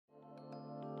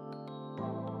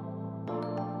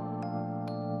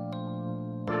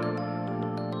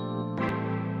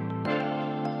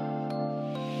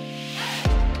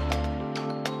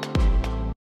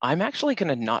I'm actually going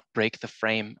to not break the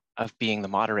frame of being the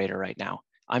moderator right now.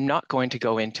 I'm not going to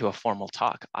go into a formal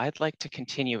talk. I'd like to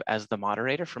continue as the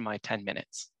moderator for my 10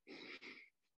 minutes.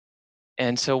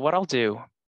 And so what I'll do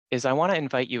is I want to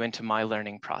invite you into my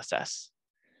learning process.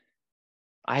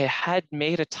 I had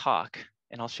made a talk,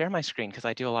 and I'll share my screen because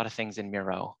I do a lot of things in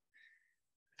Miro.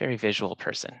 Very visual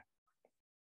person.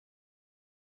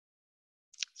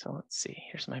 So let's see,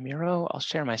 here's my Miro. I'll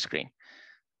share my screen.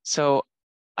 So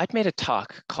I'd made a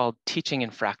talk called Teaching in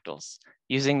Fractals,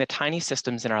 using the tiny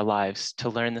systems in our lives to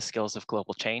learn the skills of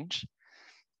global change,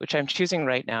 which I'm choosing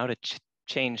right now to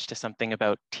change to something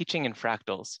about teaching in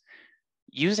fractals,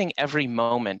 using every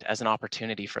moment as an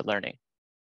opportunity for learning.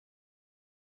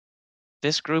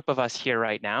 This group of us here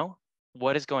right now,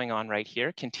 what is going on right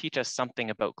here can teach us something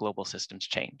about global systems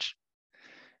change.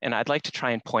 And I'd like to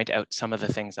try and point out some of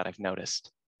the things that I've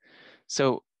noticed.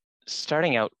 So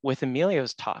starting out with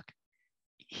Emilio's talk,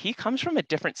 he comes from a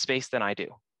different space than I do.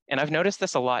 And I've noticed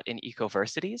this a lot in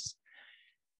Ecoversities.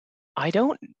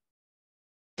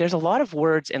 There's a lot of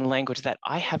words and language that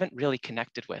I haven't really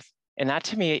connected with. And that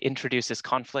to me introduces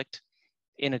conflict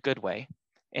in a good way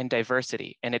and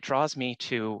diversity. And it draws me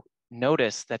to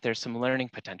notice that there's some learning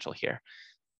potential here.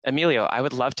 Emilio, I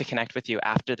would love to connect with you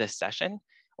after this session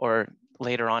or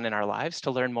later on in our lives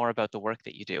to learn more about the work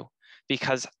that you do,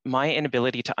 because my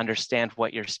inability to understand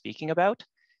what you're speaking about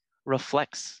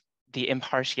reflects the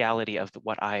impartiality of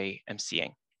what I am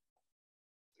seeing.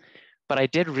 But I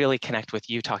did really connect with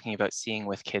you talking about seeing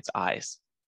with kids' eyes,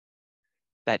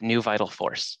 that new vital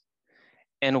force.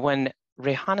 And when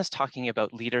Rehana's talking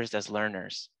about leaders as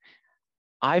learners,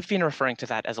 I've been referring to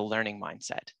that as a learning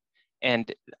mindset.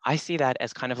 And I see that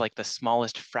as kind of like the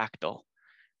smallest fractal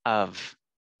of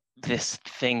this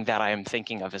thing that I am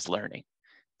thinking of as learning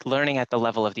at the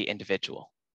level of the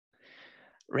individual.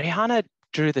 Rehana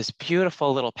drew this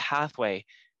beautiful little pathway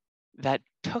that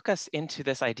took us into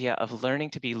this idea of learning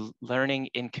to be learning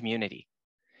in community.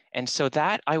 And so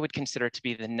that I would consider to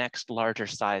be the next larger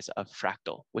size of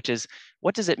fractal, which is,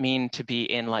 what does it mean to be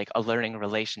in like a learning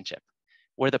relationship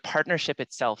where the partnership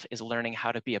itself is learning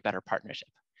how to be a better partnership,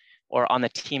 or on the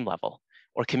team level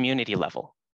or community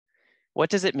level? What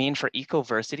does it mean for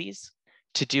Ecoversities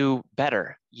to do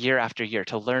better year after year,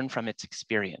 to learn from its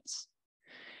experience?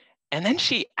 And then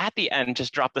she, at the end,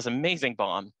 just dropped this amazing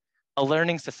bomb, a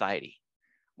learning society.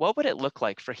 What would it look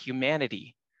like for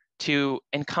humanity to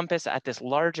encompass at this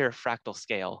larger fractal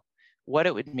scale what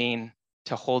it would mean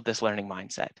to hold this learning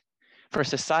mindset, for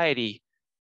society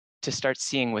to start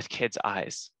seeing with kids'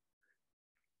 eyes?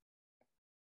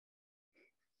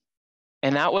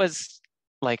 And that was,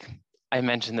 like, I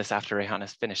mentioned this after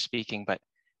Rehana's finished speaking, but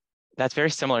that's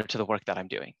very similar to the work that I'm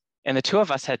doing. And the two of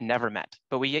us had never met,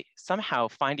 but we somehow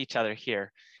find each other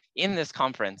here in this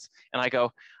conference. And I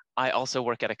go, I also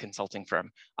work at a consulting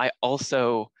firm. I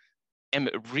also am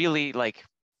really like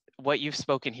what you've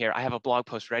spoken here. I have a blog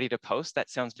post ready to post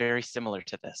that sounds very similar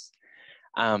to this.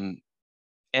 And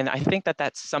I think that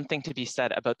that's something to be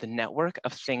said about the network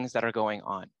of things that are going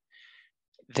on.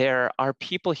 There are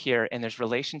people here and there's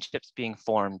relationships being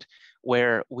formed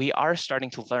where we are starting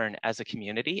to learn as a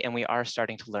community and we are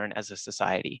starting to learn as a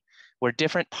society, where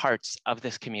different parts of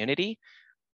this community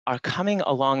are coming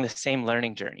along the same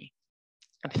learning journey.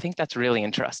 And I think that's really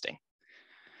interesting.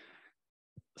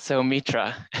 So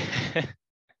Mitra,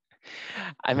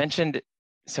 I mentioned,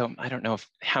 so I don't know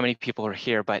how many people are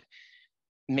here, but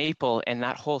Maple and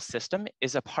that whole system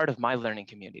is a part of my learning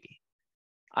community.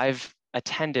 I've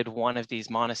attended one of these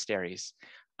monasteries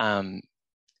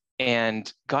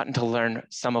and gotten to learn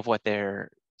some of what they're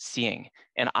seeing.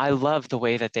 And I love the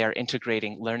way that they are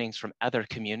integrating learnings from other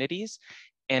communities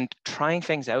and trying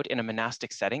things out in a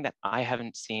monastic setting that I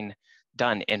haven't seen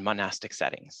done in monastic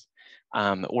settings.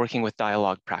 Working with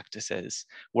dialogue practices,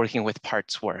 working with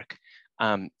parts work.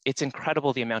 It's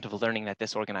incredible the amount of learning that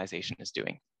this organization is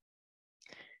doing.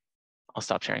 I'll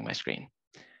stop sharing my screen.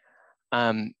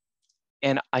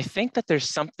 And I think that there's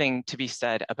something to be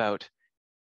said about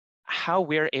how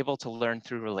we're able to learn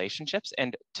through relationships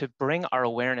and to bring our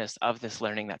awareness of this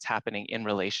learning that's happening in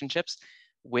relationships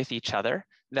with each other.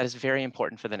 That is very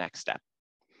important for the next step.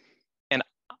 And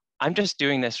I'm just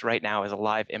doing this right now as a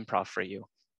live improv for you.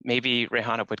 Maybe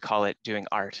Rehana would call it doing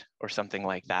art or something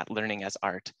like that, learning as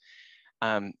art.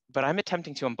 But I'm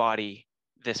attempting to embody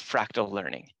this fractal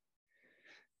learning.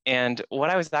 And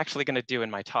what I was actually going to do in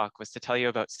my talk was to tell you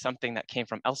about something that came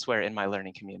from elsewhere in my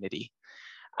learning community,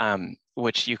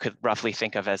 which you could roughly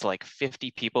think of as like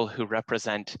 50 people who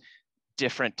represent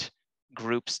different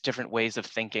groups, different ways of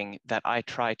thinking that I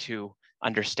try to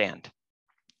understand.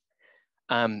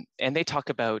 And they talk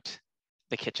about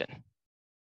the kitchen.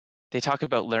 They talk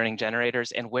about learning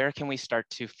generators and where can we start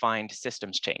to find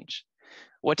systems change?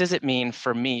 What does it mean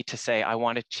for me to say, I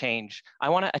want to change, I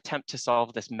want to attempt to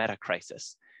solve this meta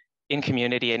crisis in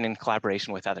community and in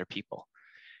collaboration with other people?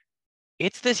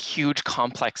 It's this huge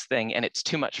complex thing and it's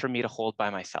too much for me to hold by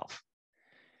myself.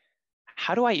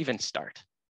 How do I even start?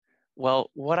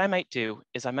 Well, what I might do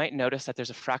is I might notice that there's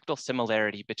a fractal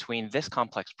similarity between this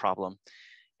complex problem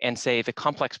and say the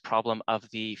complex problem of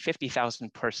the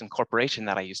 50,000 person corporation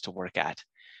that I used to work at,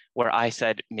 where I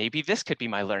said, maybe this could be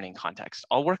my learning context.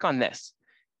 I'll work on this.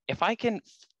 If I can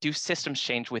do systems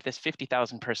change with this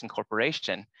 50,000 person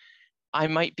corporation, I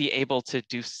might be able to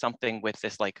do something with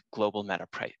this like global meta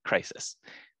crisis.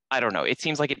 I don't know, it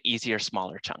seems like an easier,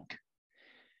 smaller chunk.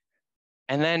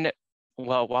 And then,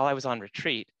 well, while I was on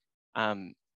retreat,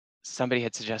 somebody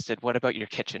had suggested, what about your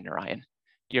kitchen, Naryan?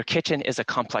 Your kitchen is a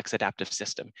complex adaptive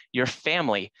system. Your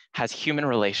family has human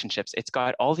relationships. It's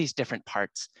got all these different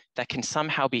parts that can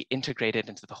somehow be integrated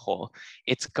into the whole.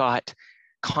 It's got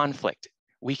conflict.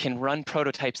 We can run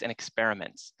prototypes and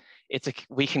experiments.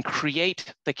 We can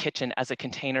create the kitchen as a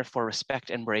container for respect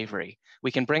and bravery.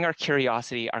 We can bring our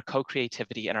curiosity, our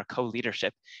co-creativity, and our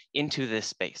co-leadership into this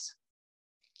space.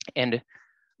 And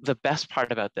the best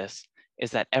part about this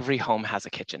is that every home has a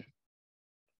kitchen,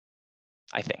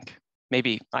 I think.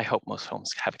 Maybe, I hope most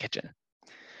homes have a kitchen.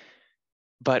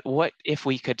 But what if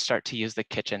we could start to use the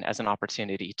kitchen as an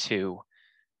opportunity to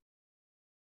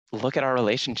look at our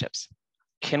relationships?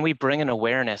 Can we bring an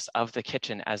awareness of the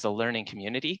kitchen as a learning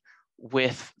community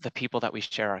with the people that we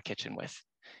share our kitchen with?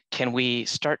 Can we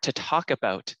start to talk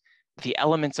about the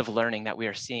elements of learning that we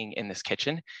are seeing in this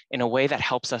kitchen in a way that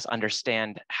helps us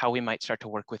understand how we might start to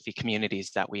work with the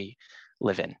communities that we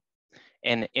live in,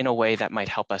 and in a way that might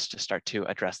help us to start to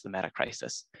address the meta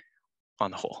crisis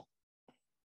on the whole?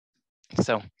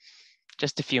 So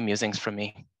just a few musings from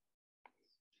me.